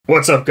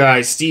What's up,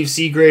 guys? Steve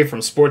Seagrave from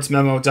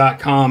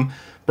sportsmemo.com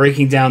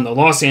breaking down the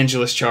Los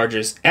Angeles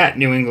Chargers at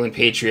New England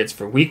Patriots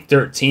for Week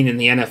 13 in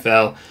the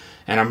NFL.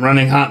 And I'm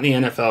running hot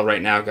in the NFL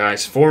right now,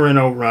 guys.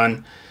 4-0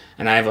 run.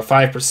 And I have a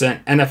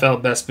 5%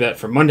 NFL best bet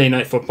for Monday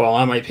Night Football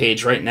on my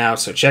page right now,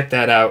 so check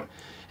that out.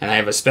 And I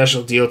have a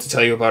special deal to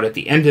tell you about at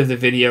the end of the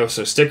video,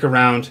 so stick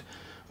around.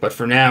 But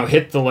for now,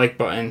 hit the like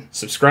button,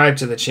 subscribe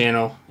to the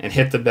channel, and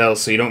hit the bell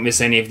so you don't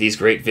miss any of these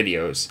great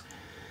videos.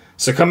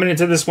 So coming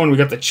into this one, we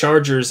got the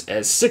Chargers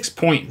as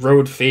 6-point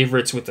road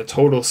favorites with the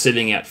total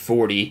sitting at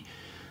 40.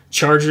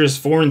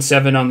 Chargers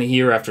 4-7 on the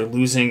year after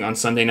losing on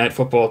Sunday Night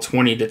Football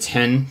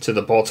 20-10 to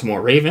the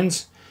Baltimore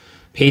Ravens.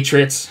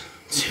 Patriots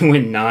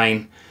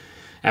 2-9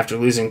 after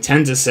losing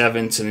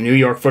 10-7 to the New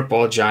York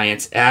Football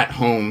Giants at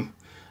home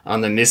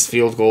on the missed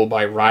field goal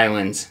by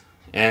Ryland.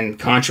 And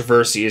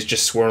controversy is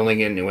just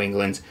swirling in New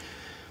England.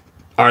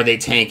 Are they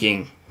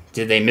tanking?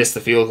 Did they miss the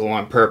field goal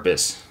on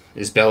purpose?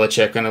 Is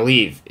Belichick going to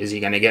leave? Is he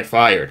going to get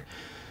fired?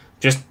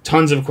 Just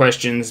tons of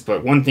questions,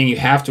 but one thing you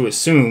have to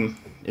assume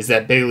is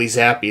that Bailey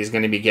Zappi is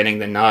going to be getting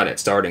the nod at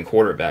starting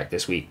quarterback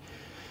this week.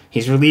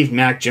 He's relieved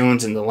Mac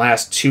Jones in the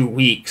last 2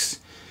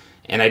 weeks,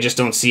 and I just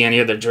don't see any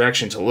other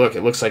direction to look.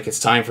 It looks like it's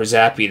time for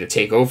Zappi to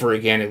take over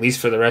again, at least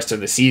for the rest of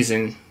the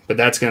season, but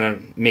that's going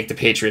to make the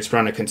Patriots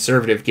run a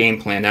conservative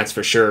game plan, that's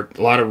for sure.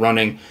 A lot of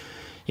running.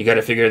 You got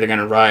to figure they're going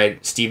to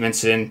ride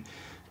Stevenson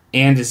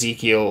and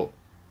Ezekiel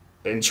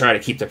and try to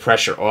keep the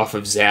pressure off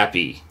of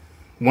Zappi.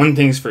 One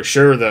thing's for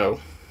sure, though,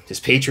 this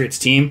Patriots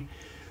team,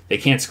 they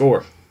can't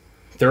score.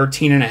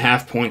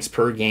 13.5 points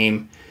per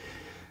game,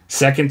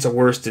 second to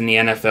worst in the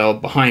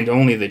NFL, behind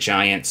only the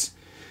Giants.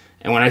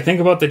 And when I think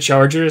about the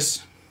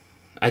Chargers,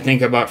 I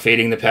think about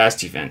fading the pass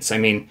defense. I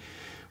mean,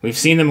 we've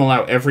seen them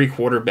allow every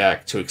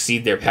quarterback to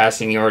exceed their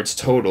passing yards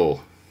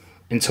total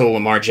until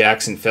Lamar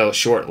Jackson fell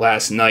short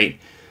last night.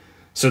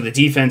 So the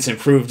defense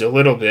improved a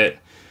little bit,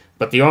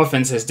 but the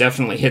offense has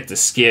definitely hit the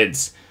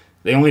skids.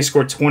 They only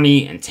scored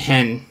 20 and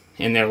 10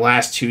 in their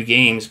last 2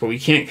 games, but we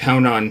can't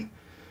count on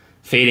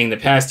fading the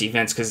pass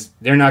defense because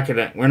we're not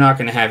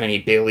gonna have any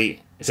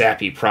Bailey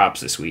Zappi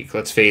props this week.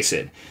 Let's face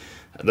it.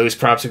 Those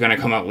props are going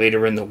to come out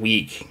later in the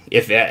week,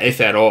 if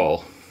at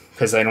all,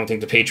 because I don't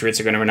think the Patriots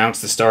are going to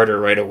announce the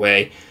starter right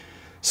away.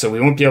 So we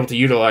won't be able to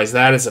utilize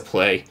that as a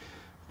play.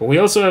 But we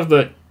also have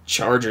the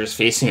Chargers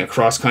facing a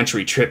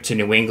cross-country trip to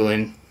New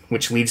England,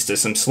 which leads to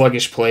some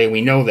sluggish play.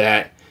 We know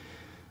that.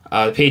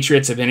 The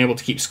Patriots have been able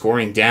to keep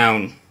scoring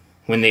down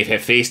when they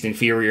have faced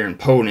inferior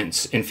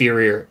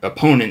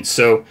opponents.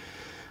 So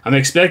I'm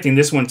expecting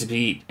this one to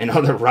be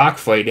another rock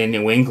fight in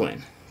New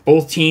England.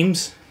 Both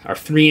teams are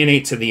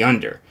 3-8 to the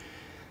under.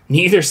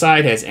 Neither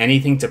side has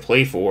anything to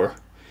play for,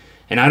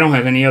 and I don't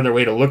have any other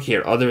way to look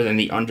here other than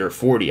the under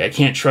 40. I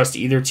can't trust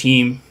either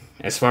team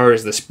as far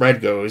as the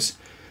spread goes.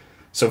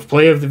 So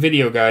play of the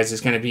video, guys, is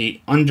going to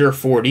be under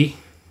 40.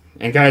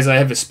 And guys, I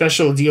have a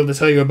special deal to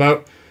tell you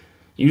about.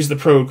 Use the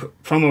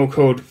promo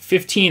code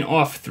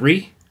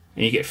 15OFF3,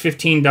 and you get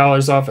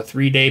 $15 off a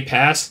 3-day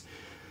pass.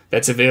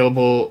 That's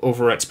available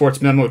over at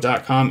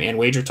sportsmemo.com and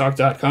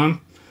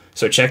wagertalk.com.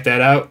 So check that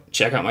out.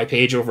 Check out my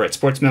page over at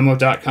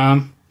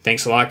sportsmemo.com.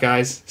 Thanks a lot,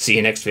 guys. See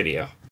you next video.